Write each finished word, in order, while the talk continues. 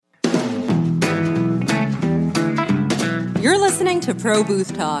to Pro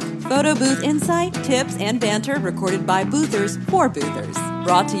Booth Talk, photo booth insight, tips, and banter recorded by boothers for boothers.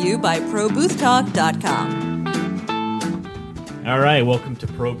 Brought to you by ProBoothTalk.com. All right, welcome to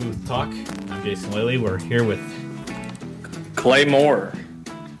Pro Booth Talk. I'm Jason Lilly. We're here with Clay Moore.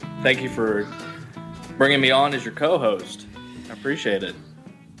 Thank you for bringing me on as your co-host. I appreciate it.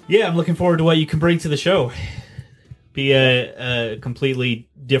 Yeah, I'm looking forward to what you can bring to the show. Be a completely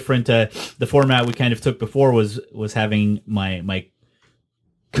different. The format we kind of took before was having my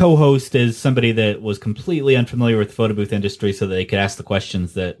co-host as somebody that was completely unfamiliar with the photo booth industry, so that they could ask the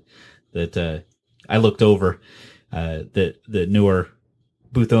questions that I looked over that the newer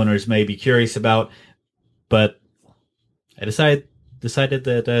booth owners may be curious about. But I decided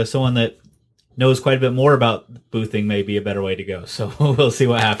that someone that knows quite a bit more about boothing may be a better way to go. So we'll see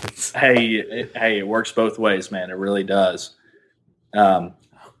what happens. Hey, it works both ways, man. It really does. Learn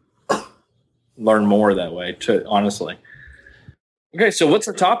more that way, honestly. Okay, so what's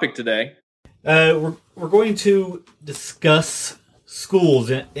the topic today? We're going to discuss schools,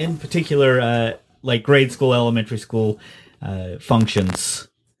 in particular, like grade school, elementary school functions.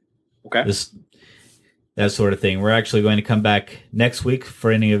 Okay. That sort of thing. We're actually going to come back next week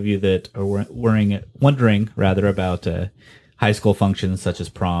for any of you that are wondering about high school functions such as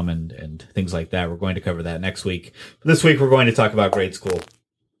prom and things like that. We're going to cover that next week. This week, we're going to talk about grade school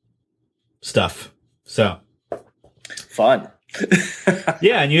stuff. So fun.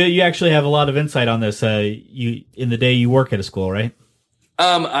 Yeah, and you actually have a lot of insight on this. You in the day you work at a school, right?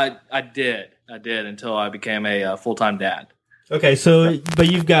 I did until I became a full-time dad. Okay, so but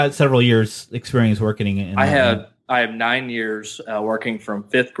you've got several years experience working in. I have 9 years working from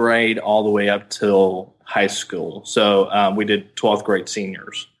 5th grade all the way up till high school. So we did 12th grade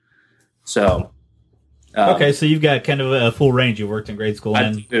seniors. So okay, so you've got kind of a full range. You worked in grade school.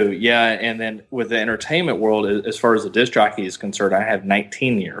 I do, yeah. And then with the entertainment world, as far as the disc jockey is concerned, I have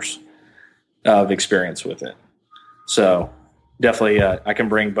 19 years of experience with it. So definitely, I can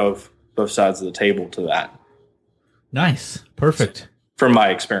bring both sides of the table to that. Nice. Perfect. From my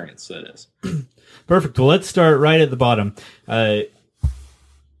experience, that is. Perfect. Well, let's start right at the bottom.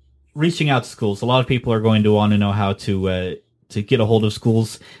 Reaching out to schools. A lot of people are going to want to know how to get a hold of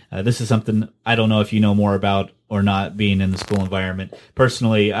schools. This is something I don't know if you know more about or not, being in the school environment.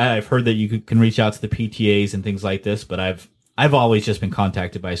 Personally, I've heard that you can reach out to the PTAs and things like this, but I've always just been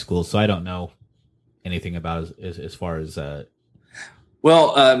contacted by schools, so I don't know anything about as far as...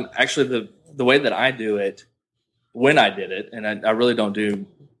 Well, actually, the way that I do it, when I did it, and I really don't do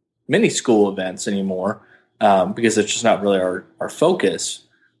many school events anymore because it's just not really our focus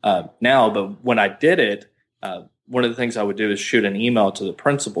now. But when I did it, one of the things I would do is shoot an email to the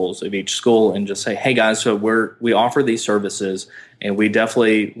principals of each school and just say, "Hey guys, so we offer these services, and we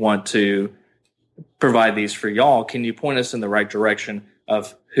definitely want to provide these for y'all. Can you point us in the right direction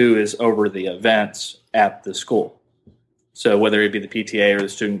of who is over the events at the school?" So whether it be the PTA or the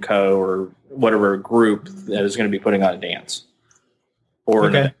student co or whatever group that is going to be putting on a dance. Or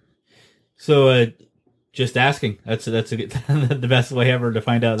okay. So just asking. That's a good, the best way ever to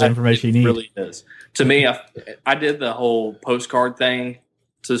find out the information you need. It really is. To me, I did the whole postcard thing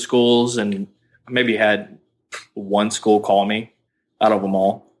to schools, and I maybe had one school call me out of them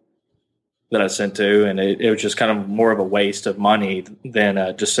all that I sent to, and it was just kind of more of a waste of money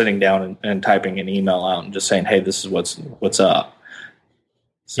than just sitting down and typing an email out and just saying, "Hey, this is what's up."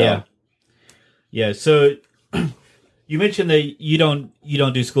 So. Yeah. So you mentioned that you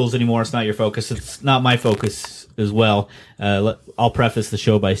don't do schools anymore. It's not your focus. It's not my focus as well. I'll preface the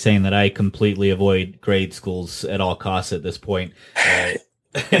show by saying that I completely avoid grade schools at all costs at this point. I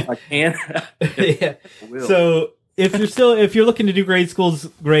can. Yeah. So if you're looking to do grade schools,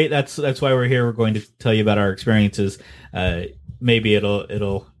 great. That's why we're here. We're going to tell you about our experiences. Maybe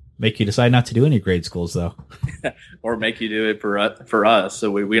it'll make you decide not to do any grade schools, though, or make you do it for us, so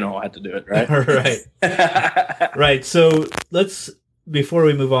we don't have to do it, right? Right. Right. So before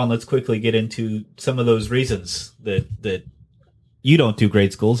we move on, let's quickly get into some of those reasons that you don't do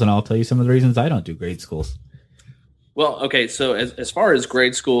grade schools, and I'll tell you some of the reasons I don't do grade schools. Well, okay, so as far as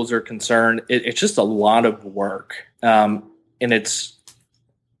grade schools are concerned, it's just a lot of work, and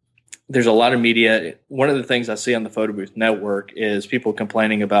there's a lot of media. One of the things I see on the Photo Booth Network is people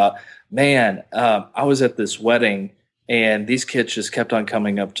complaining about, man, I was at this wedding, and these kids just kept on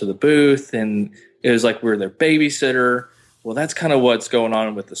coming up to the booth, and it was like we were their babysitter. Well, that's kind of what's going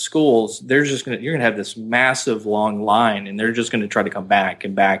on with the schools. You're going to have this massive long line, and they're just going to try to come back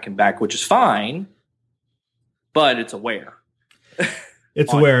and back and back, which is fine. But it's aware.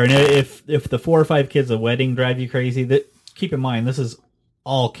 It's aware, and if the 4 or 5 kids at a wedding drive you crazy, that keep in mind this is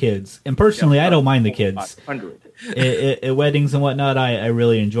all kids. And personally, I don't mind the kids. 500. At weddings and whatnot, I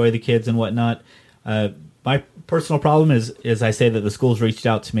really enjoy the kids and whatnot. My personal problem is I say that the schools reached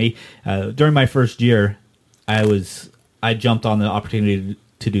out to me. During my first year, I jumped on the opportunity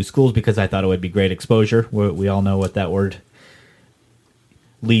to do schools because I thought it would be great exposure. We all know what that word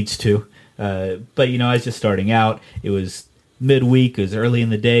leads to. But, I was just starting out. It was midweek. It was early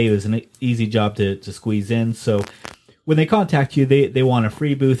in the day. It was an easy job to squeeze in. So when they contact you, they want a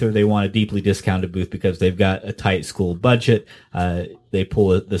free booth or they want a deeply discounted booth because they've got a tight school budget. They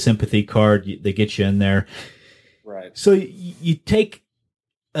pull the sympathy card. They get you in there. Right. So you take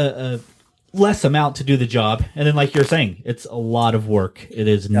a less amount to do the job. And then, like you're saying, it's a lot of work. It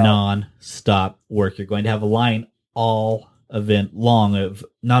is non-stop work. You're going to have a line all event long of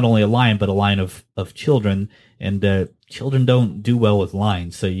not only a line, but a line of children. And children don't do well with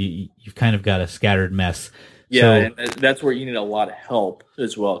lines. So you've kind of got a scattered mess. Yeah, and that's where you need a lot of help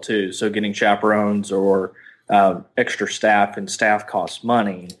as well, too. So getting chaperones or extra staff, and staff costs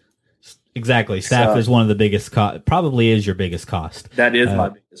money. Exactly. Staff is one of the biggest probably is your biggest cost. That is my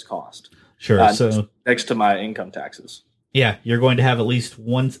biggest cost. Sure. So next to my income taxes. Yeah, you're going to have at least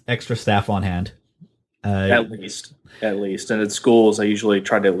one extra staff on hand. At least. And at schools, I usually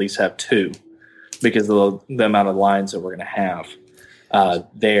try to at least have two because of the amount of lines that we're going to have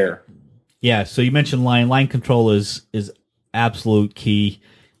there. Yeah, so you mentioned line control is absolute key.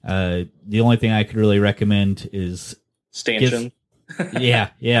 The only thing I could really recommend is stanchion.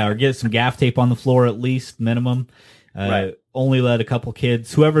 Or get some gaff tape on the floor at least, minimum. Right. Only let a couple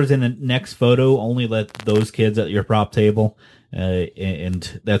kids, whoever's in the next photo, only let those kids at your prop table,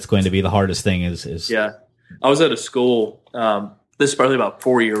 and that's going to be the hardest thing. Is Yeah, I was at a school. This is probably about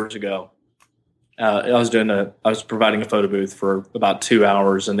 4 years ago. I was providing a photo booth for about 2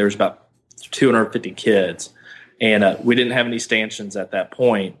 hours, and there was about 250 kids, and we didn't have any stanchions at that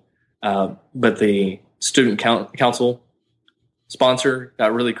point. But the student council sponsor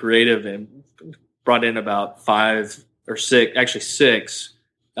got really creative and brought in about 5 or 6, actually 6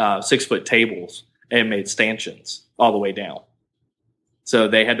 6-foot tables and made stanchions all the way down. So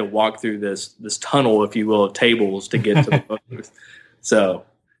they had to walk through this tunnel, if you will, of tables to get to the photo booth. So,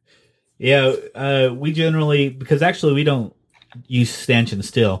 we generally, because actually we don't use stanchions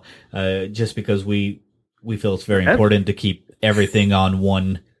still, just because we feel it's very important to keep everything on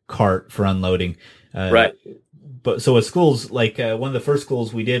one cart for unloading. Right. But so at schools, like one of the first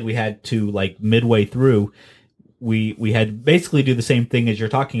schools we did, we had to, like, midway through, we had basically do the same thing as you're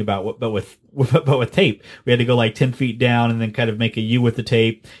talking about, but with tape. We had to go like 10 feet down and then kind of make a U with the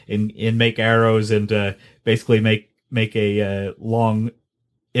tape and make arrows and basically make a long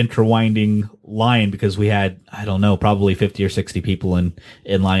interwinding line because we had, I don't know, probably 50 or 60 people in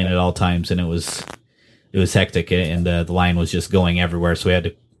line at all times, and it was hectic, and the line was just going everywhere. So we had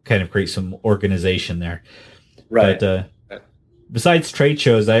to kind of create some organization there. Right. But besides trade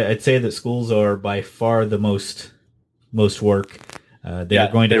shows, I'd say that schools are by far the most work. They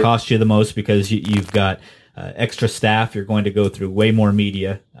are going to cost you the most because you've got extra staff. You're going to go through way more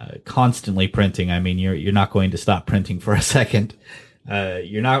media, constantly printing. I mean, you're not going to stop printing for a second.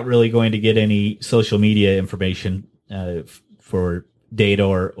 You're not really going to get any social media information for data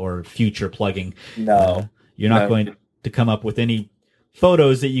or future plugging. No. You're not going to come up with any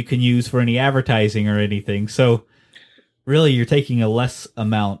photos that you can use for any advertising or anything. So really, you're taking a less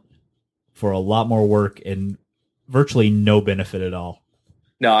amount for a lot more work and virtually no benefit at all.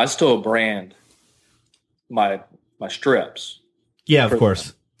 No, I still brand my strips. Yeah, of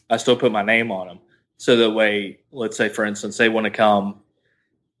course. I still put my name on them. So that way, let's say, for instance, they want to come,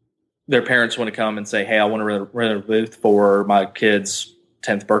 their parents want to come and say, hey, I want to rent a booth for my kid's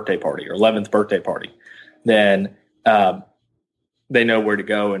 10th birthday party or 11th birthday party. Then they know where to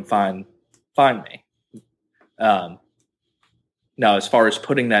go and find me. Now, as far as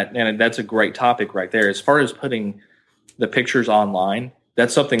putting that, and that's a great topic right there, as far as putting the pictures online,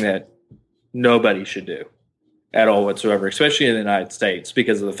 that's something that nobody should do at all whatsoever, especially in the United States,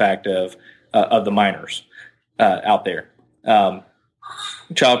 because of the fact of the minors out there.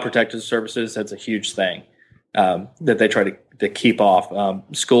 Child Protective Services, that's a huge thing that they try to keep off.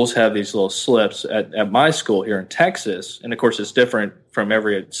 Schools have these little slips at my school here in Texas, and of course it's different from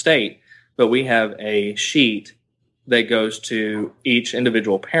every state, but we have a sheet that goes to each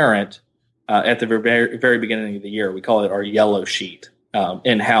individual parent at the very, very beginning of the year. We call it our yellow sheet.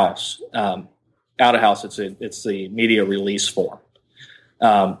 In-house, out-of-house, it's the media release form.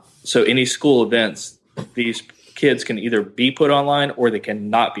 So any school events, these kids can either be put online or they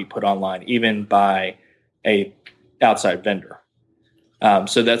cannot be put online, even by a outside vendor.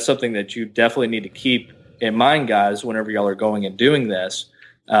 So that's something that you definitely need to keep in mind, guys, whenever y'all are going and doing this.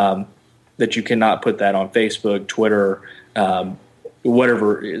 that you cannot put that on Facebook, Twitter,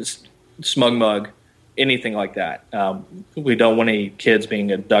 whatever it is, Smug Mug, anything like that. We don't want any kids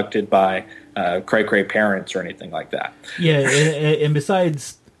being abducted by cray-cray parents or anything like that. Yeah, and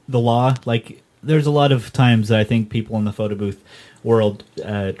besides the law, like there's a lot of times that I think people in the photo booth world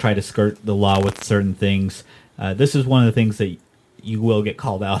try to skirt the law with certain things. This is one of the things that you will get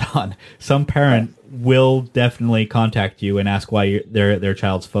called out on. Some parent will definitely contact you and ask why their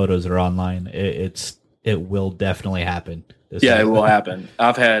child's photos are online. It will definitely happen. It will happen.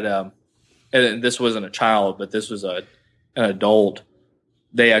 I've had, and this wasn't a child, but this was an adult.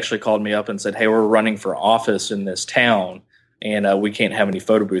 They actually called me up and said, "Hey, we're running for office in this town, and we can't have any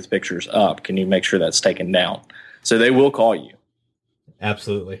photo booth pictures up. Can you make sure that's taken down?" So they will call you.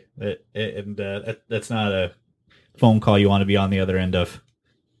 Absolutely, and that's not a phone call you want to be on the other end of.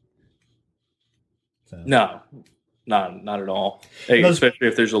 So. No, not at all. Hey, especially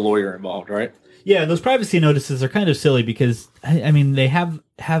if there's a lawyer involved, right? Yeah, those privacy notices are kind of silly because I mean they have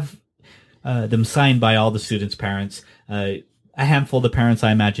them signed by all the students' parents. A handful of the parents,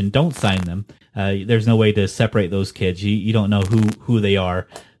 I imagine, don't sign them. There's no way to separate those kids. You don't know who they are.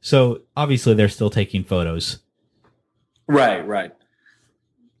 So obviously they're still taking photos. Right.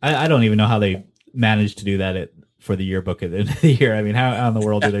 I don't even know how they managed to do that for the yearbook at the end of the year. I mean, how in the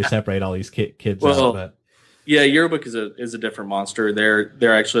world do they separate all these kids out? But... Yeah, yearbook is a different monster.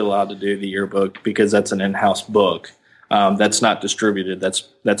 They're actually allowed to do the yearbook because that's an in-house book. That's not distributed.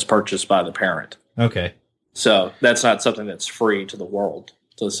 That's purchased by the parent. Okay. So that's not something that's free to the world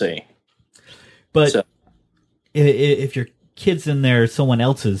to see. But if your kid's in there, someone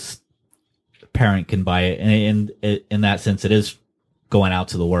else's parent can buy it, and in that sense, it is going out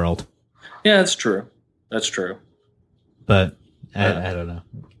to the world. Yeah, that's true. That's true. But I don't know.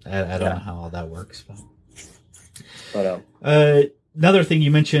 I don't know how all that works. But another thing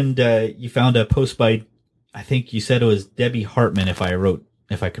you mentioned, you found a post by, I think you said it was Debbie Hartman. If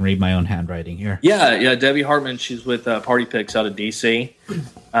I can read my own handwriting here. Yeah, Debbie Hartman. She's with Party Pics out of DC.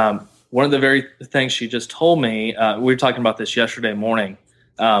 One of the very things she just told me, we were talking about this yesterday morning.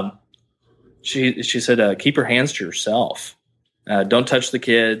 She said, keep your hands to yourself. Don't touch the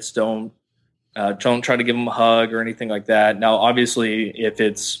kids. Don't try to give them a hug or anything like that. Now, obviously, if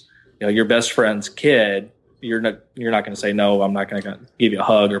it's your best friend's kid, you're not going to say no. I'm not going to give you a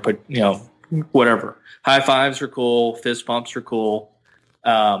hug or put whatever. High fives are cool. Fist bumps are cool.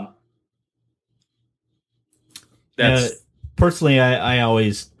 Personally, I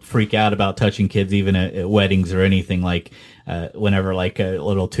always freak out about touching kids, even at weddings or anything. Like whenever like a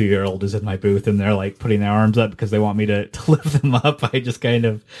little 2-year-old is in my booth and they're like putting their arms up because they want me to lift them up, I just kind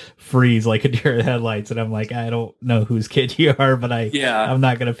of freeze like a deer in headlights, and I'm like, I don't know whose kid you are, but I'm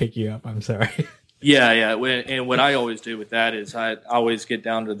not going to pick you up. I'm sorry. Yeah. And what I always do with that is I always get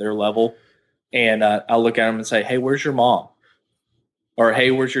down to their level, and I'll look at them and say, "Hey, where's your mom?" Or,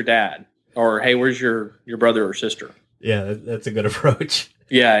 "Hey, where's your dad?" Or, "Hey, where's your brother or sister?" Yeah, that's a good approach.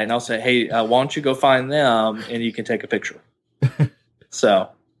 Yeah, and I'll say, "Hey, why don't you go find them and you can take a picture." So,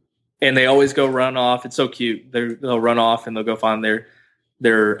 and they always go run off. It's so cute. They'll run off and they'll go find their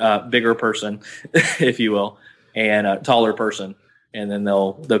bigger person, if you will, and a taller person, and then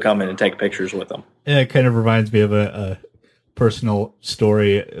they'll come in and take pictures with them. Yeah, it kind of reminds me of a personal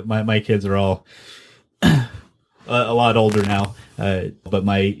story. My kids are all a lot older now, but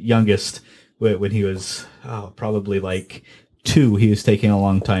my youngest, when he was probably like 2, he was taking a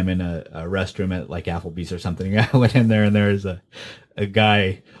long time in a restroom at like Applebee's or something. I went in there and there's a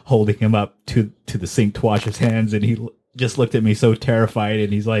guy holding him up to the sink to wash his hands, and he just looked at me so terrified,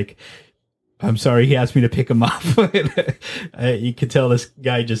 and he's like, "I'm sorry." He asked me to pick him up. You could tell this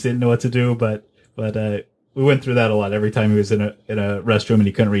guy just didn't know what to do, but we went through that a lot. Every time he was in a restroom and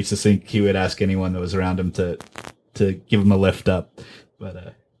he couldn't reach the sink, he would ask anyone that was around him to give him a lift up.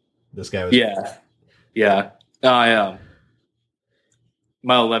 But this guy was yeah.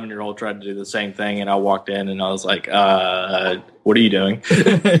 My 11-year-old tried to do the same thing, and I walked in and I was like, "What are you doing?"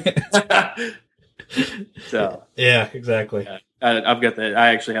 So yeah, exactly. I've got that. I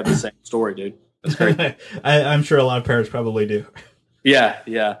actually have the same story, dude. That's great. I'm sure a lot of parents probably do. Yeah.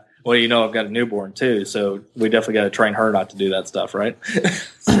 Well, I've got a newborn too, so we definitely got to train her not to do that stuff, right?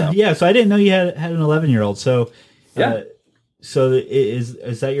 Yeah. So I didn't know you had an 11-year-old. So yeah. So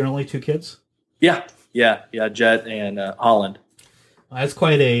is that your only 2 kids? Yeah. Jet and Holland. That's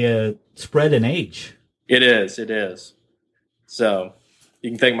quite a spread in age. It is. So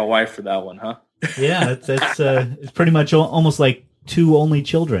you can thank my wife for that one, huh? Yeah, it's pretty much almost like 2 only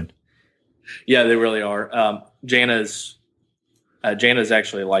children. Yeah, they really are. Jana's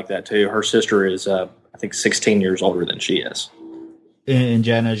actually like that too. Her sister is, I think, 16 years older than she is. And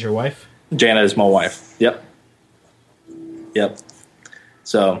Jana is your wife? Jana is my wife. Yep.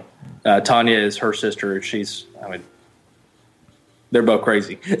 So Tanya is her sister. They're both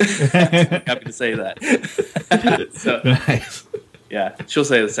crazy. I'm happy to say that. So, Nice. yeah, she'll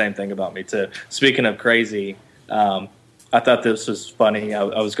say the same thing about me too. Speaking of crazy, I thought this was funny. I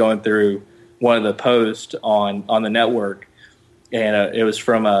was going through one of the posts on the network, and it was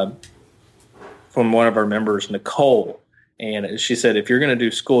from one of our members, Nicole. And she said, if you're going to do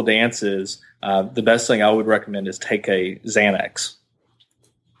school dances, the best thing I would recommend is take a Xanax.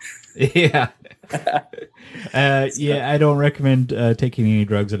 Yeah. I don't recommend taking any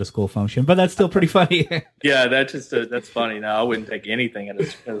drugs at a school function, but that's still pretty funny. Yeah, that's funny. No, I wouldn't take anything at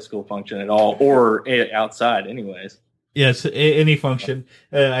a school function at all, or outside anyways. Yes, any function.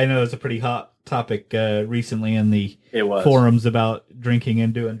 I know it's a pretty hot topic recently in the It was. forums about drinking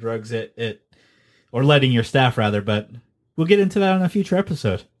and doing drugs at or letting your staff rather, but we'll get into that on a future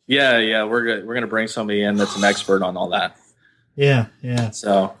episode. Yeah, we're going to bring somebody in that's an expert on all that. Yeah.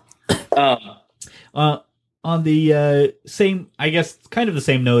 So, on the same, I guess, kind of the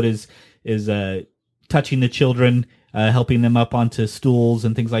same note is touching the children, helping them up onto stools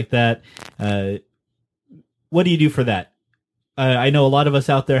and things like that. What do you do for that? I know a lot of us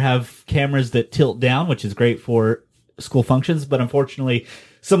out there have cameras that tilt down, which is great for school functions, but unfortunately,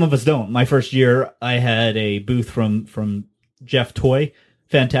 some of us don't. My first year, I had a booth from Jeff Toy.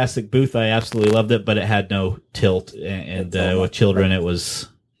 Fantastic booth. I absolutely loved it, but it had no tilt. And with children,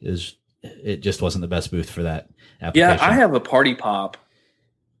 it just wasn't the best booth for that application. Yeah, I have a party pop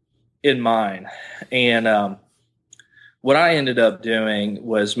in mine. And what I ended up doing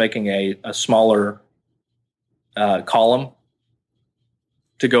was making a smaller column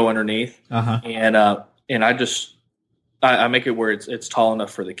to go underneath. Uh-huh. And I make it where it's tall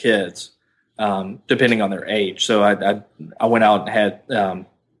enough for the kids, depending on their age. So I went out and had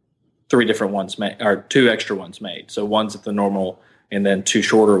 3 different ones made, or 2 extra ones made. So one's at the normal and then 2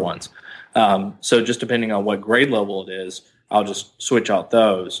 shorter ones. So just depending on what grade level it is, I'll just switch out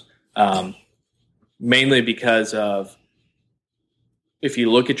those. Mainly because of, if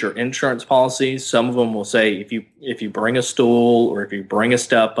you look at your insurance policies, some of them will say if you bring a stool or if you bring a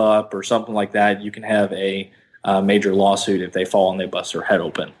step up or something like that, you can have a major lawsuit if they fall and they bust their head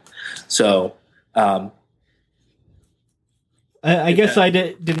open. So, I guess I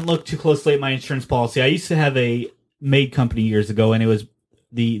didn't look too closely at my insurance policy. I used to have a maid company years ago, and it was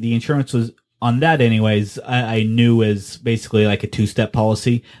the insurance was on that anyways. I knew as basically like a 2-step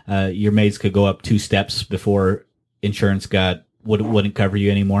policy. Your maids could go up 2 steps before insurance wouldn't cover you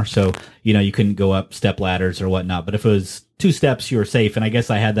anymore. So, you couldn't go up step ladders or whatnot. But if it was 2 steps, you were safe. And I guess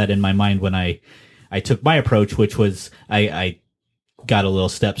I had that in my mind when I took my approach, which was I got a little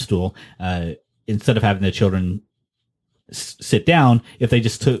step stool. Instead of having the children sit down, if they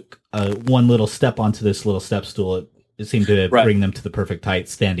just took one little step onto this little step stool, it seemed to bring them to the perfect height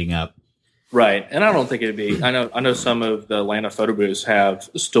standing up. Right. And I don't think it'd be, I know some of the Atlanta photo booths have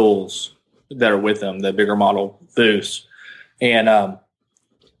stools that are with them, the bigger model booths. And I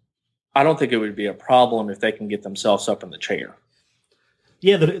don't think it would be a problem if they can get themselves up in the chair.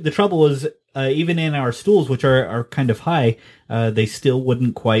 Yeah, the trouble is, even in our stools, which are kind of high, they still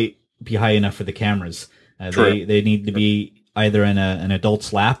wouldn't quite be high enough for the cameras. They need to be either in an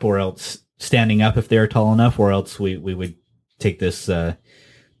adult's lap or else standing up if they're tall enough, or else we would take this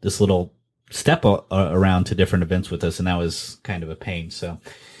little step around to different events with us, and that was kind of a pain. So,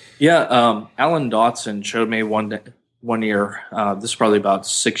 yeah, Alan Dotson showed me one year. This is probably about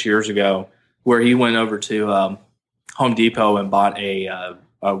 6 years ago, where he went over to Home Depot and bought a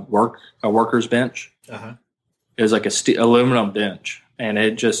worker's bench. Uh-huh. It was like aluminum bench, and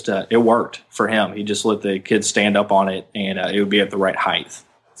it just it worked for him. He just let the kids stand up on it, and it would be at the right height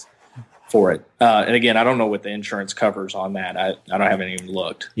for it. And again, I don't know what the insurance covers on that. I haven't even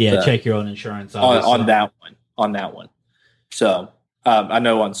looked. Yeah, check your own insurance on that one. So I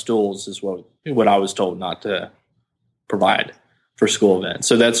know on stools is what I was told not to provide for school events.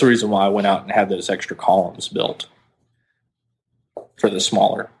 So that's the reason why I went out and had those extra columns built for the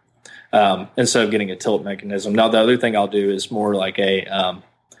smaller, instead of getting a tilt mechanism. Now, the other thing I'll do is more like a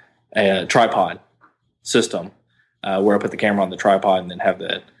tripod system, where I put the camera on the tripod and then have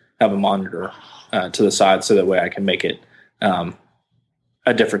a monitor to the side, so that way I can make it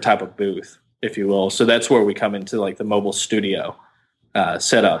a different type of booth, if you will. So that's where we come into like the mobile studio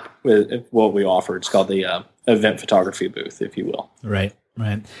setup with what we offer. It's called the event photography booth, if you will. Right.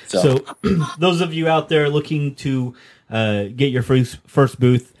 So those of you out there looking to get your first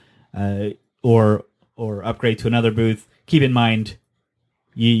booth or upgrade to another booth, keep in mind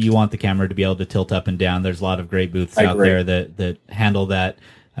you want the camera to be able to tilt up and down. There's a lot of great booths out there that handle that.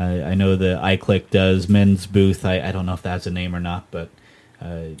 I know the iClick does. Men's booth, I don't know if that's a name or not, but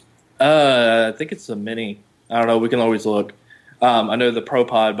I think it's a Mini. I don't know. We can always look. I know the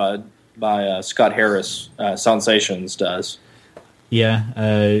ProPod by Scott Harris, Soundsations does.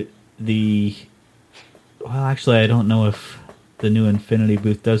 Yeah. Well, actually, I don't know if the new Infinity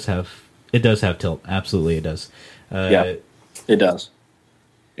booth does have tilt. Absolutely, it does. Yeah, it does.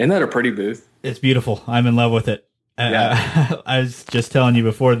 Isn't that a pretty booth? It's beautiful. I'm in love with it. Yeah. I was just telling you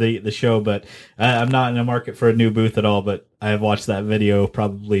before the show, but I'm not in the market for a new booth at all, but I've watched that video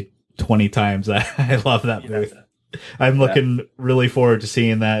probably 20 times. I love that booth. I'm looking really forward to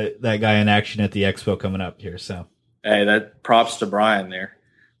seeing that guy in action at the expo coming up here. So, hey, that props to Brian there.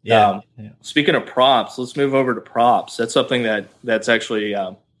 Yeah. Speaking of props, let's move over to props. That's something that's actually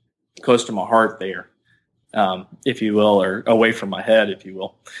close to my heart there, if you will, or away from my head, if you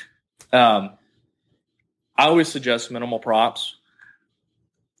will. I always suggest minimal props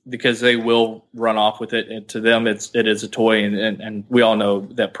because they will run off with it. And to them, it is a toy, and we all know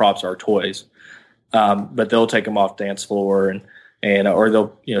that props are toys. But they'll take them off dance floor and or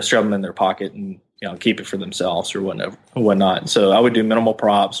they'll strap them in their pocket and keep it for themselves or whatnot. So I would do minimal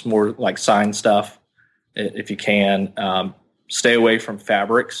props, more like sign stuff if you can. Stay away from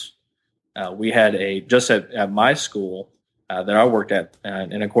fabrics. We had just at my school that I worked at,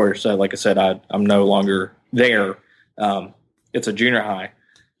 and of course, like I said, I'm no longer there. It's a junior high,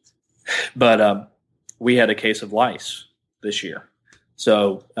 but we had a case of lice this year.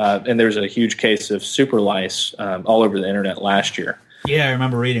 So, and there's a huge case of super lice all over the internet last year. Yeah, I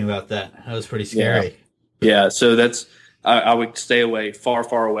remember reading about that. That was pretty scary. Yeah, so that's I would stay away,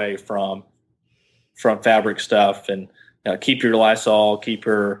 far away from fabric stuff, and keep your Lysol, keep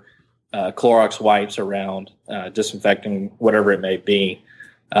your Clorox wipes around, disinfecting whatever it may be.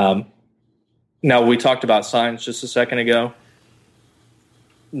 Now, we talked about signs just a second ago.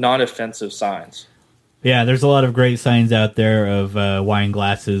 Non-offensive signs. Yeah, there's a lot of great signs out there of wine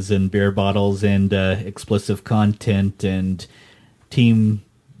glasses and beer bottles and explicit content and team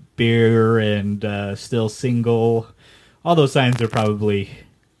beer and still single. All those signs are probably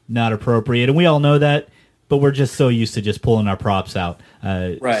not appropriate, and we all know that, but we're just so used to just pulling our props out.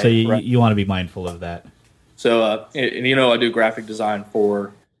 So you want to be mindful of that. So, and I do graphic design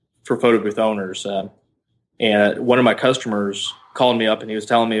for photo booth owners. And one of my customers called me up and he was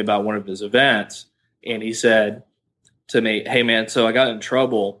telling me about one of his events. And he said to me, "Hey man, so I got in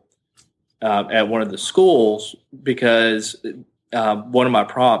trouble at one of the schools because one of my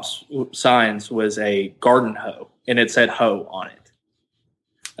props signs was a garden hoe and it said hoe on it."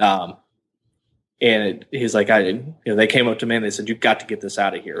 And he's like, they came up to me and they said, "You've got to get this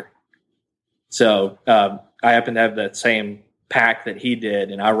out of here." So I happened to have that same pack that he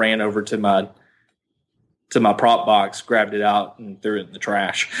did, and I ran over to my prop box, grabbed it out, and threw it in the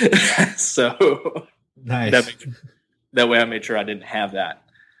trash. So nice. That way I made sure I didn't have that.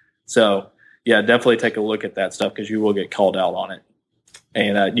 So yeah, definitely take a look at that stuff because you will get called out on it,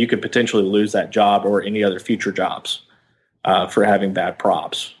 and you could potentially lose that job or any other future jobs for having bad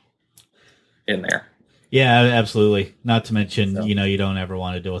props in there. Yeah, absolutely. Not to mention, you don't ever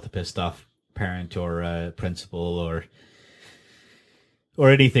want to deal with a pissed off parent or principal or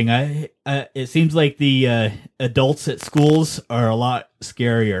anything. It seems like the adults at schools are a lot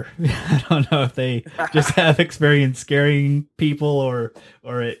scarier. I don't know if they just have experience scaring people or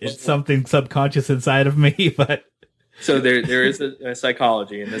it's something subconscious inside of me, but. So there is a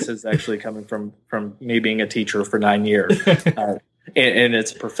psychology, and this is actually coming from me being a teacher for 9 years. And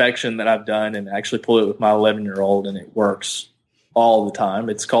it's perfection that I've done, and actually pull it with my 11-year-old, and it works all the time.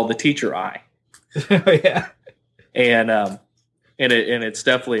 It's called the teacher eye. Oh, yeah. And it's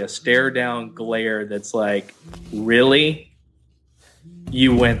definitely a stare down glare that's like, really?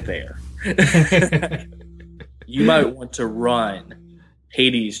 You went there. You might want to run.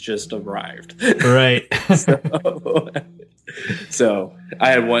 Hades just arrived. Right. So I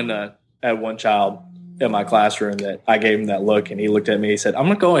had one child in my classroom that I gave him that look, and he looked at me. He said, "I'm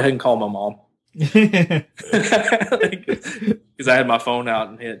going to go ahead and call my mom." Because I had my phone out,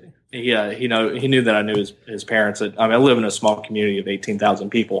 and he knew that I knew his parents. I live in a small community of 18,000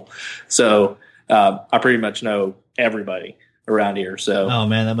 people, so I pretty much know everybody around here. So, oh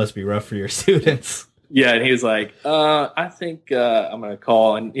man, that must be rough for your students. Yeah, and he was like, "I think I'm going to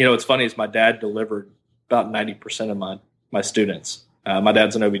call." And what's funny is my dad delivered about 90% of my students. My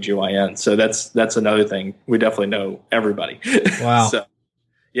dad's an OBGYN, so that's another thing. We definitely know everybody. Wow. So,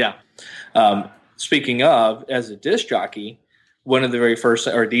 yeah. Speaking of, as a disc jockey, one of the very first,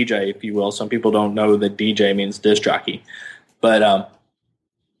 or DJ, if you will, some people don't know that DJ means disc jockey, but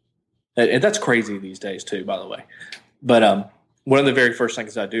And that's crazy these days too, by the way. But one of the very first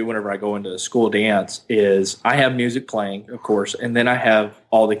things I do whenever I go into a school dance is I have music playing, of course, and then I have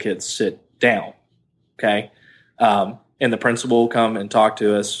all the kids sit down. Okay. And the principal will come and talk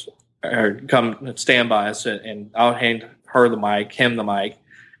to us, or come stand by us, and I'll hand her the mic, him the mic,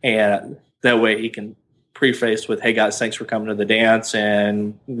 and that way he can preface with, "Hey guys, thanks for coming to the dance,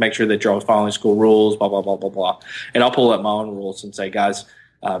 and make sure that you're all following school rules, blah blah blah blah blah." And I'll pull up my own rules and say, "Guys,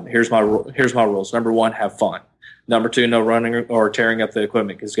 here's my rules. Number 1, have fun. Number 2, no running or tearing up the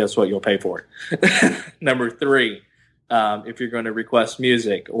equipment, because guess what? You'll pay for it. Number 3, if you're going to request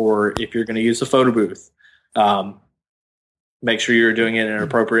music or if you're going to use a photo booth, make sure you're doing it in an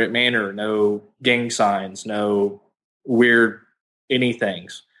appropriate manner. No gang signs, no weird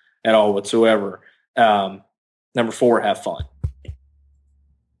anythings at all whatsoever. Number 4, have fun."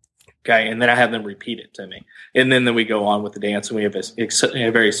 Okay, and then I have them repeat it to me, and then we go on with the dance, and we have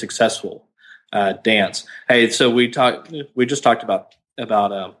a very successful dance. Hey, so we just talked about.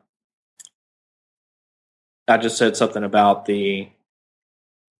 I just said something about the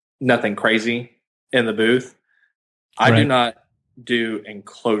nothing crazy in the booth. I do not do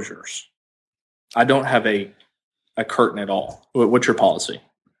enclosures. I don't have a curtain at all. What's your policy?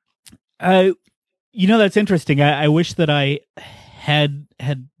 That's interesting. I wish that I had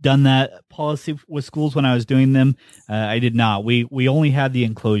done that policy with schools when I was doing them. I did not. We only had the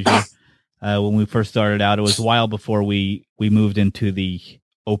enclosure when we first started out. It was a while before we moved into the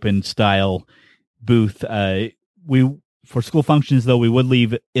open style booth. For school functions, though, we would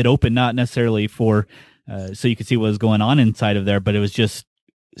leave it open, not necessarily for so you could see what was going on inside of there, but it was just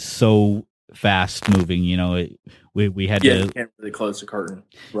so fast moving. We had to. You can't really close the curtain,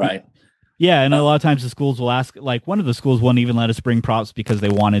 right? Yeah, and a lot of times the schools will ask, like one of the schools wouldn't even let us bring props because they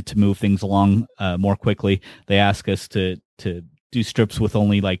wanted to move things along more quickly. They ask us to do strips with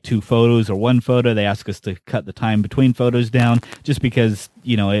only like 2 photos or 1 photo. They ask us to cut the time between photos down just because,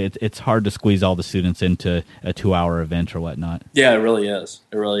 it's hard to squeeze all the students into a 2-hour event or whatnot. Yeah, it really is.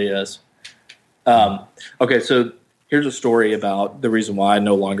 It really is. Okay, so here's a story about the reason why I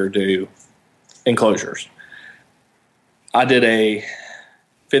no longer do enclosures. I did a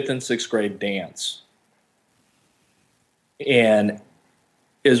 5th and 6th grade dance, and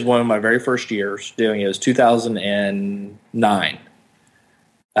it was one of my very first years doing it. It was 2009.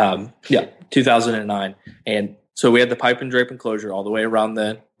 2009. And so we had the pipe and drape enclosure all the way around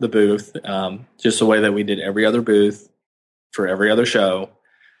the booth, just the way that we did every other booth for every other show.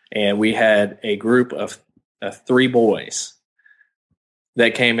 And we had a group of 3 boys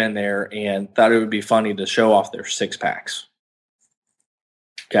that came in there and thought it would be funny to show off their 6-packs.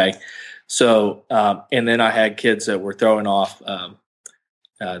 Okay. So, and then I had kids that were throwing off,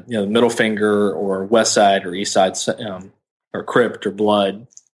 middle finger or west side or east side, or crypt or blood,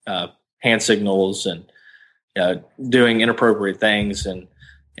 hand signals, and doing inappropriate things. And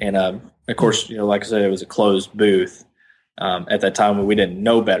of course, like I said, it was a closed booth at that time when we didn't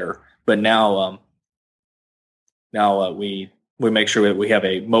know better. But now we make sure that we have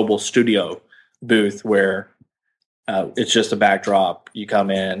a mobile studio booth where it's just a backdrop. You come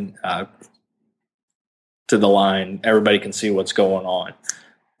in to the line, everybody can see what's going on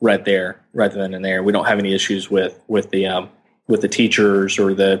right then and there. We don't have any issues with the teachers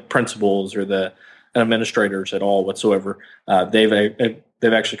or the principals or the administrators at all whatsoever. They've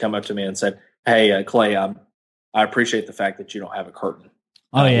actually come up to me and said, "Hey, Clay, I appreciate the fact that you don't have a curtain."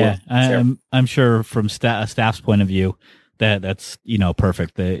 Oh yeah, I'm sure from staff's point of view that's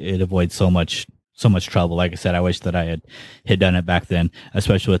perfect. It avoids so much trouble. Like I said, I wish that I had done it back then,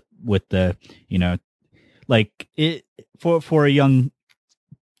 especially with the like it for a young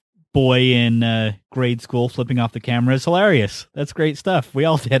boy in grade school flipping off the camera is hilarious. That's great stuff. We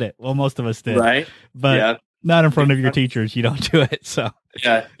all did it. Well, most of us did, right? But not in front of your teachers. You don't do it. So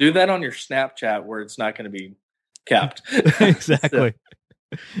yeah, do that on your Snapchat where it's not going to be kept. Exactly.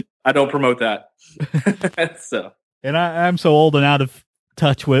 So, I don't promote that. So, and I'm so old and out of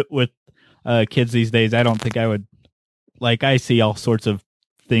touch with kids these days. I don't think I would I see all sorts of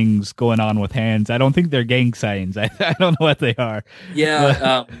things going on with hands. I don't think they're gang signs. I don't know what they are.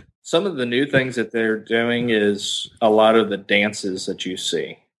 Yeah. Some of the new things that they're doing is a lot of the dances that you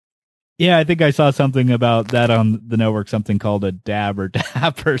see. Yeah, I think I saw something about that on the network, something called a dab or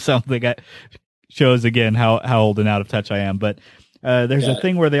dap or something. That shows again how old and out of touch I am. But there's a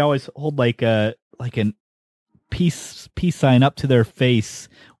thing where they always hold like an peace sign up to their face.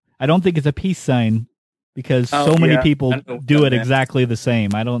 I don't think it's a peace sign because so many people do it exactly the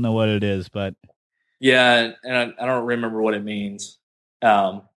same. I don't know what it is, but yeah, and I don't remember what it means.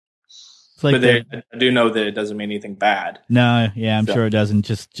 It's like I do know that it doesn't mean anything bad. No, yeah, I'm sure it doesn't.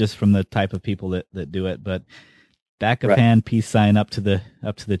 Just from the type of people that do it. But back of Right. hand, peace sign up to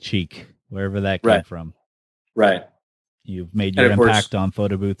the cheek, wherever that came Right. from. Right. You've made And your of course- impact on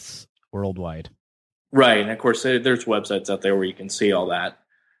photo booths worldwide. Right. And of course, there's websites out there where you can see all that,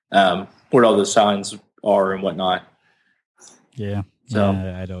 where all the signs are and whatnot. Yeah. So,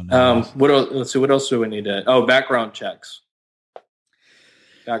 I don't know. What else? Let's see. What else do we need to? Oh, background checks.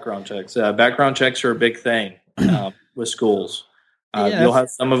 Background checks. Background checks are a big thing with schools. You'll have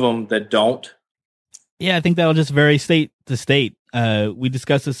some of them that don't. Yeah, I think that'll just vary state to state. We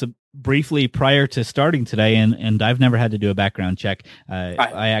discussed this briefly prior to starting today, and I've never had to do a background check.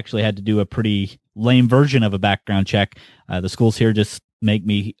 I actually had to do a pretty lame version of a background check. The schools here just make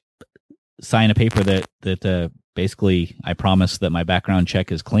me sign a paper that basically I promise that my background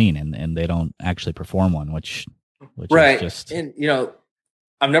check is clean, and they don't actually perform one, which Right. is just And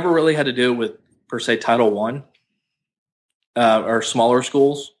I've never really had to do with per se Title I or smaller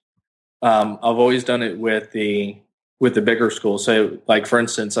schools. I've always done it with the bigger schools. So, like for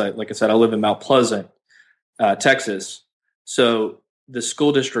instance, like I said, I live in Mount Pleasant, Texas. So the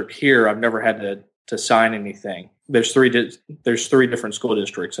school district here, I've never had to sign anything. There's three different school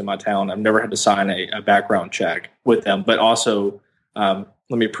districts in my town. I've never had to sign a background check with them. But also, let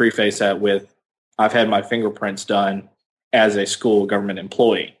me preface that with I've had my fingerprints done as a school government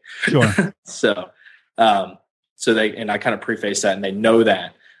employee. sure. So they, and I kind of preface that, and they know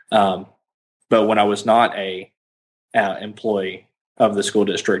that. But when I was not a employee of the school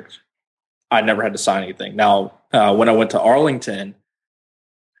district, I never had to sign anything. Now, when I went to Arlington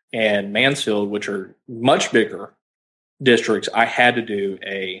and Mansfield, which are much bigger districts, I had to do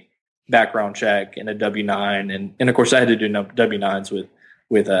a background check and a W-9, and of course I had to do W-9s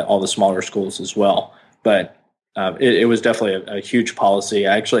with all the smaller schools as well. But it was definitely a huge policy.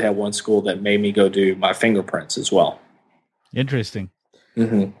 I actually had one school that made me go do my fingerprints as well. Interesting.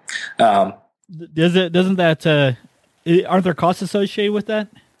 Mm-hmm. Doesn't that aren't there costs associated with that?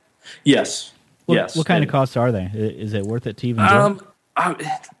 Yes. Yes. What kind of costs are they? Is it worth it to even do? I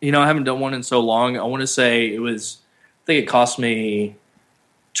haven't done one in so long. I want to say I think it cost me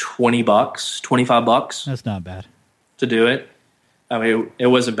 $20, $25. That's not bad to do it. I mean, it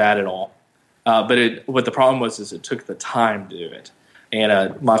wasn't bad at all. But what the problem was is it took the time to do it.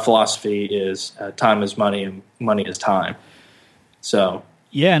 And my philosophy is time is money and money is time. So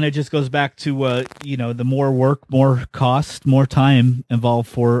yeah, and it just goes back to the more work, more cost, more time involved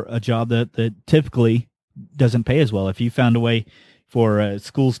for a job that typically doesn't pay as well. If you found a way for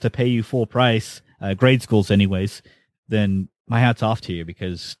schools to pay you full price, grade schools anyways, then my hat's off to you,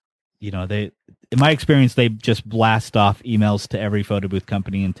 because they, in my experience, they just blast off emails to every photo booth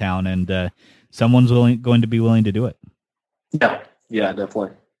company in town, and someone's going to be willing to do it. Yeah,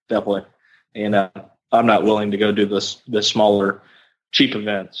 definitely. And I'm not willing to go do the smaller, cheap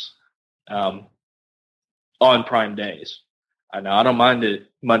events on prime days. I know I don't mind it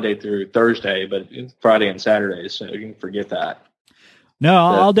Monday through Thursday, but it's Friday and Saturday, so you can forget that.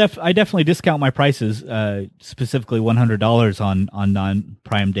 No, I definitely discount my prices, specifically $100 on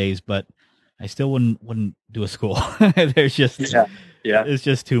non-prime days, but I still wouldn't do a school. There's just it's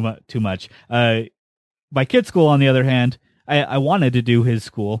just too much. My kid's school, on the other hand, I wanted to do his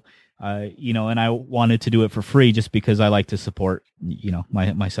school, and I wanted to do it for free just because I like to support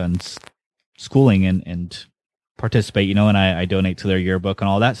my son's schooling and participate, and I donate to their yearbook and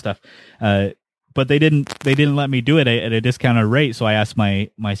all that stuff. But they didn't let me do it at a discounted rate. So I asked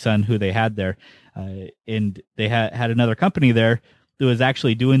my son who they had there, and they had another company there that was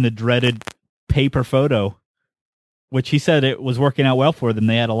actually doing the dreaded paper photo, which he said it was working out well for them.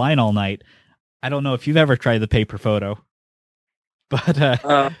 They had a line all night. I don't know if you've ever tried the paper photo, but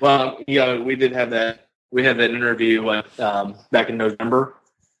well, we did have that. We had that interview back in November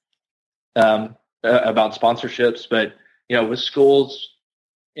about sponsorships, but with schools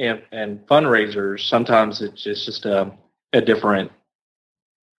and fundraisers, sometimes it's just a different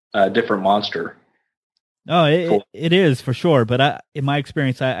monster. Oh, it is for sure. But in my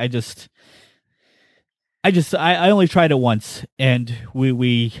experience, I only tried it once, and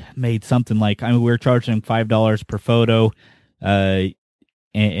we made something like, we were charging $5 per photo,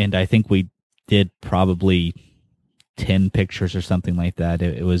 and I think we did probably 10 pictures or something like that.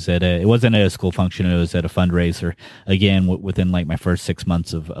 It wasn't at a school function. It was at a fundraiser, again, within like my first 6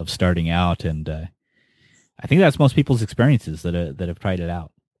 months of starting out. And I think that's most people's experiences that have tried it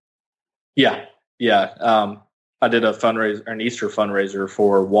out. Yeah. I did a fundraiser, an Easter fundraiser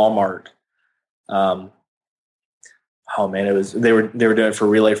for Walmart. Oh man, they were doing it for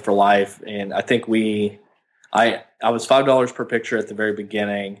Relay for Life, and I think I was $5 per picture at the very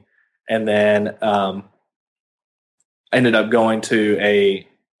beginning, and then ended up going to a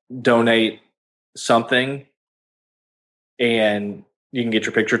donate something, and you can get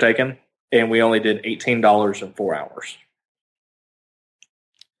your picture taken. And we only did $18 in 4 hours.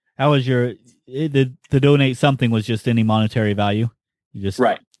 How was the donate something was just any monetary value? You just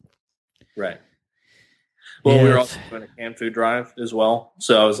Right. Well, Yeah, we were also doing a canned food drive as well.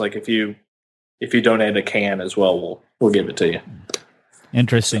 So I was like, if you donate a can as well, we'll give it to you.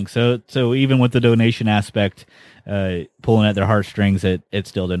 Interesting. So even with the donation aspect, pulling at their heartstrings, it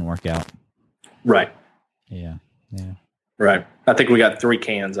still didn't work out. Right. Yeah. Right. I think we got 3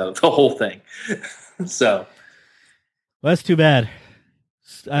 cans out of the whole thing. So. Well, that's too bad.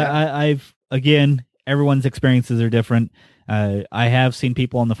 Yeah. I've again, everyone's experiences are different. I have seen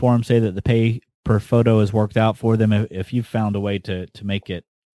people on the forum say that the pay per photo has worked out for them. If you've found a way to make it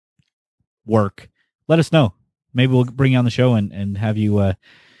work, let us know. Maybe we'll bring you on the show and have you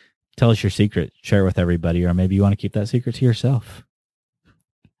tell us your secret, share it with everybody, or maybe you want to keep that secret to yourself.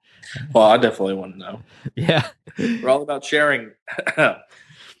 Well, I definitely want to know. Yeah. We're all about sharing. All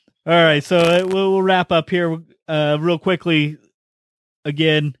right, so we'll wrap up here real quickly.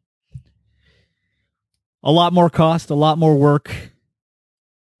 Again, a lot more cost, a lot more work,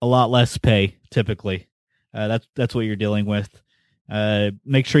 a lot less pay. Typically, that's what you're dealing with.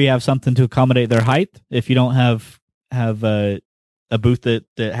 Make sure you have something to accommodate their height. If you don't have a booth that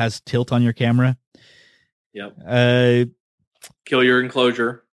has tilt on your camera, Yep. Kill your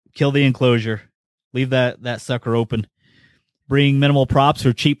enclosure. Kill the enclosure. Leave that sucker open. Bring minimal props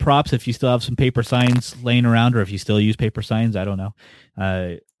or cheap props if you still have some paper signs laying around, or if you still use paper signs, I don't know,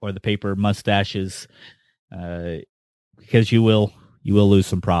 or the paper mustaches, because you will lose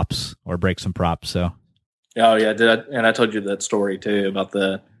some props or break some props. So, oh yeah, and I told you that story too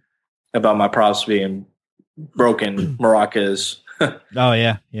about my props being broken maracas. Oh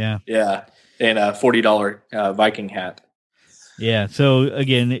yeah, yeah, and a $40 Viking hat. Yeah. So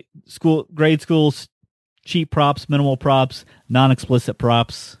again, grade schools. Cheap props, minimal props, non-explicit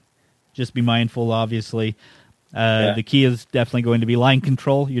props. Just be mindful, obviously. The key is definitely going to be line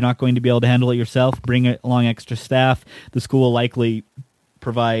control. You're not going to be able to handle it yourself. Bring along extra staff. The school will likely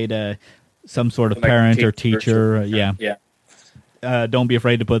provide some sort of parent or teacher. Yeah. Don't be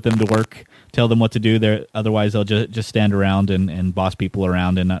afraid to put them to work. Tell them what to do. Otherwise, they'll just stand around and boss people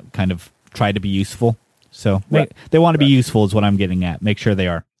around and not kind of try to be useful. So they want to be useful is what I'm getting at. Make sure they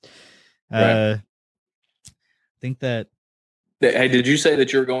are. Think that. Hey, did you say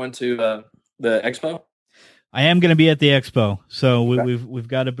that you're going to the expo? I am going to be at the expo, so we've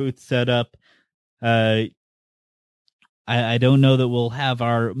got a booth set up. I don't know that we'll have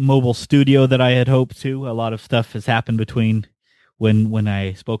our mobile studio that I had hoped to. A lot of stuff has happened between when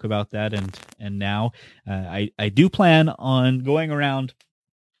I spoke about that and now. I do plan on going around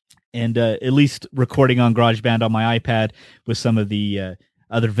and at least recording on GarageBand on my iPad with some of the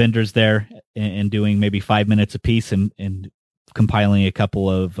other vendors there and doing maybe 5 minutes a piece and compiling a couple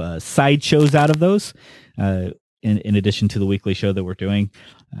of side shows out of those in addition to the weekly show that we're doing.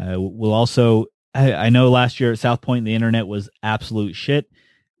 We'll also, I know last year at South Point, the internet was absolute shit,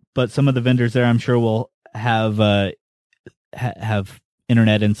 but some of the vendors there I'm sure will have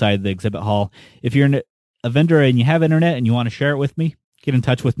internet inside the exhibit hall. If you're a vendor and you have internet and you want to share it with me, get in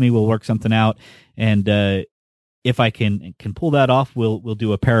touch with me. We'll work something out. And if I can pull that off, we'll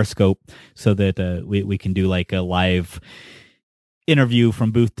do a Periscope so that we can do like a live interview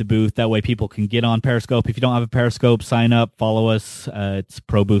from booth to booth. That way people can get on Periscope. If you don't have a Periscope, sign up, follow us. It's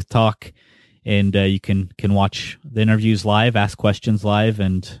Pro Booth Talk, and you can watch the interviews live, ask questions live,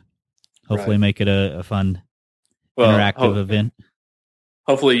 and hopefully make it a fun, interactive event.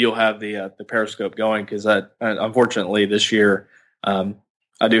 Hopefully you'll have the Periscope going, because unfortunately this year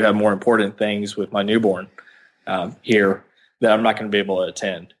I do have more important things with my newborn here that I'm not going to be able to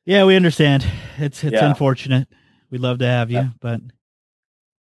attend. Yeah, we understand. It's unfortunate. We'd love to have you, but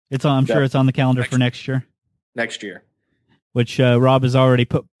it's on. I'm sure it's on the calendar for next year. Next year, which Rob has already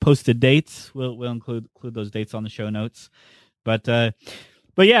posted dates. We'll include those dates on the show notes. But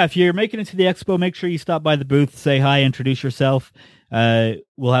yeah, if you're making it to the expo, make sure you stop by the booth, say hi, introduce yourself.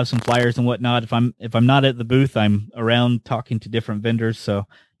 We'll have some flyers and whatnot. If I'm not at the booth, I'm around talking to different vendors. So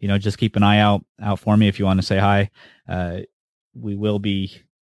just keep an eye out for me if you want to say hi. We will be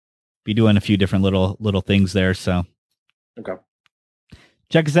doing a few different little things there. So okay,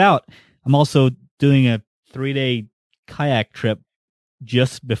 check us out. I'm also doing a 3-day kayak trip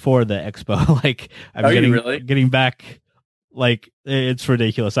just before the expo. Like I'm getting back. Like it's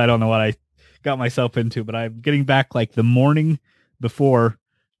ridiculous. I don't know what I got myself into, but I'm getting back like the morning before.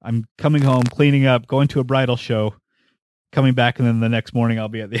 I'm coming home, cleaning up, going to a bridal show, coming back, and then the next morning I'll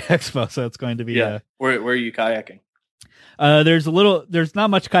be at the expo. So it's going to be Where are you kayaking? There's not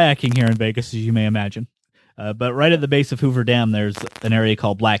much kayaking here in Vegas, as you may imagine. But right at the base of Hoover Dam, there's an area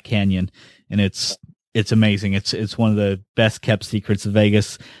called Black Canyon, and it's amazing. It's one of the best kept secrets of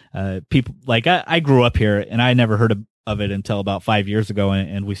Vegas. People like I grew up here, and I never heard of it until about 5 years ago,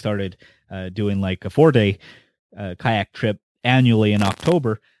 and we started doing like a 4-day kayak trip annually in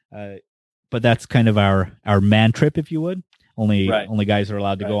October. But that's kind of our man trip, if you would. Only guys are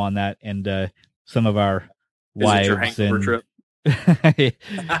allowed to go on that, and some of our wives. Is it your hangover trip?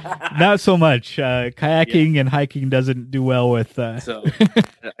 Not so much. Kayaking and hiking doesn't do well with. So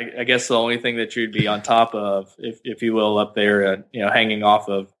I guess the only thing that you'd be on top of, if you will, up there, hanging off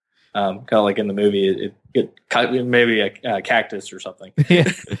of, kind of like in the movie, maybe a cactus or something.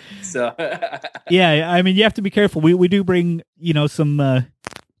 Yeah. So yeah, I mean, you have to be careful. We do bring some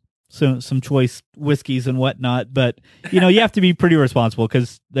choice whiskeys and whatnot, but you have to be pretty responsible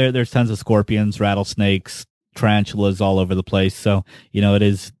because there's tons of scorpions, rattlesnakes, tarantulas all over the place. So it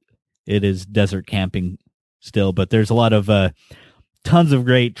is desert camping still, but there's a lot of tons of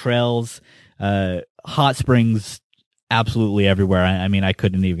great trails, hot springs absolutely everywhere. I mean, I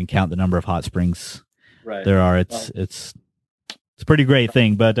couldn't even count the number of hot springs there are. It's a pretty great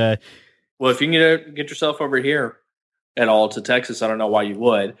thing. But well, if you can get yourself over here at all to Texas, I don't know why you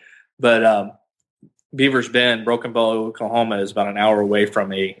would, but Beaver's Bend, Broken Bow, Oklahoma is about an hour away from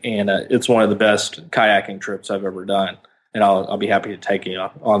me, and it's one of the best kayaking trips I've ever done, and I'll be happy to take you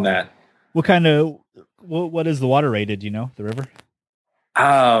on that. What is the water rated? Do you know the river?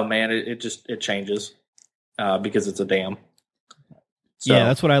 Oh man, it changes because it's a dam. So, yeah,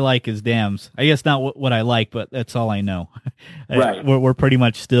 that's what I like is dams. I guess not what I like, but that's all I know. Right, we're pretty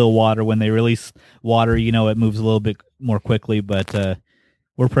much still water. When they release water, it moves a little bit more quickly, but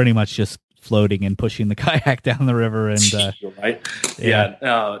we're pretty much just floating and pushing the kayak down the river, and right, and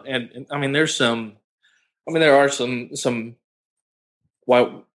I mean, there are some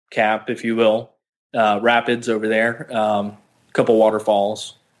white cap, if you will, rapids over there, a couple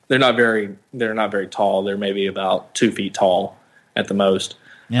waterfalls. They're not very tall. They're maybe about 2 feet tall at the most.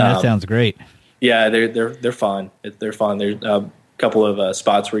 Yeah, that sounds great. Yeah, they're fun. They're fun. There's a couple of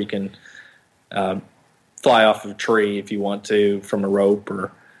spots where you can fly off of a tree if you want to from a rope,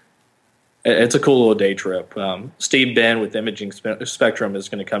 or it's a cool little day trip. Steve Ben with Imaging Spectrum is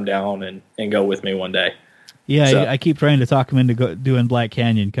going to come down and go with me one day. Yeah, so. I keep trying to talk him into doing Black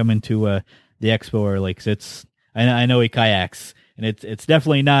Canyon, coming to the expo early, because I know he kayaks, and it's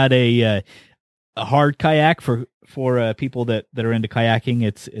definitely not a hard kayak for people that are into kayaking.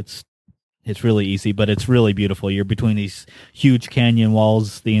 It's really easy, but it's really beautiful. You're between these huge canyon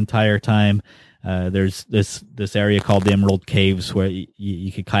walls the entire time. There's this area called the Emerald Caves where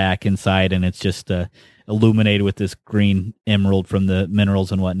you could kayak inside, and it's just illuminated with this green emerald from the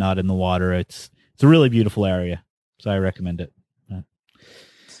minerals and whatnot in the water. It's a really beautiful area, so I recommend it.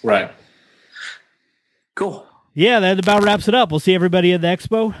 Right. Cool. Yeah, that about wraps it up. We'll see everybody at the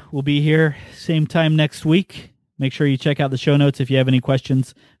expo. We'll be here same time next week. Make sure you check out the show notes if you have any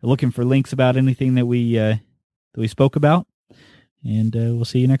questions. We're looking for links about anything that we spoke about, and we'll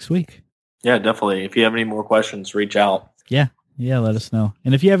see you next week. Yeah, definitely. If you have any more questions, reach out. Yeah, let us know.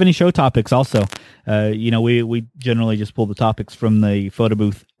 And if you have any show topics also, we generally just pull the topics from the Photo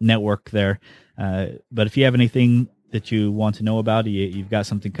Booth network there. But if you have anything that you want to know about, you've got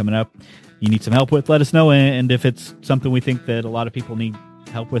something coming up, you need some help with, let us know. And if it's something we think that a lot of people need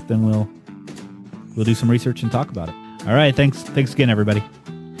help with, then we'll do some research and talk about it. All right. Thanks again, everybody.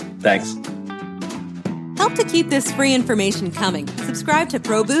 Thanks. Help to keep this free information coming. Subscribe to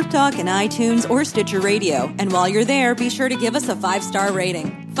Pro Booth Talk in iTunes or Stitcher Radio. And while you're there, be sure to give us a 5-star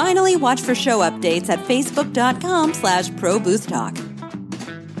rating. Finally, watch for show updates at facebook.com/ProBoothTalk.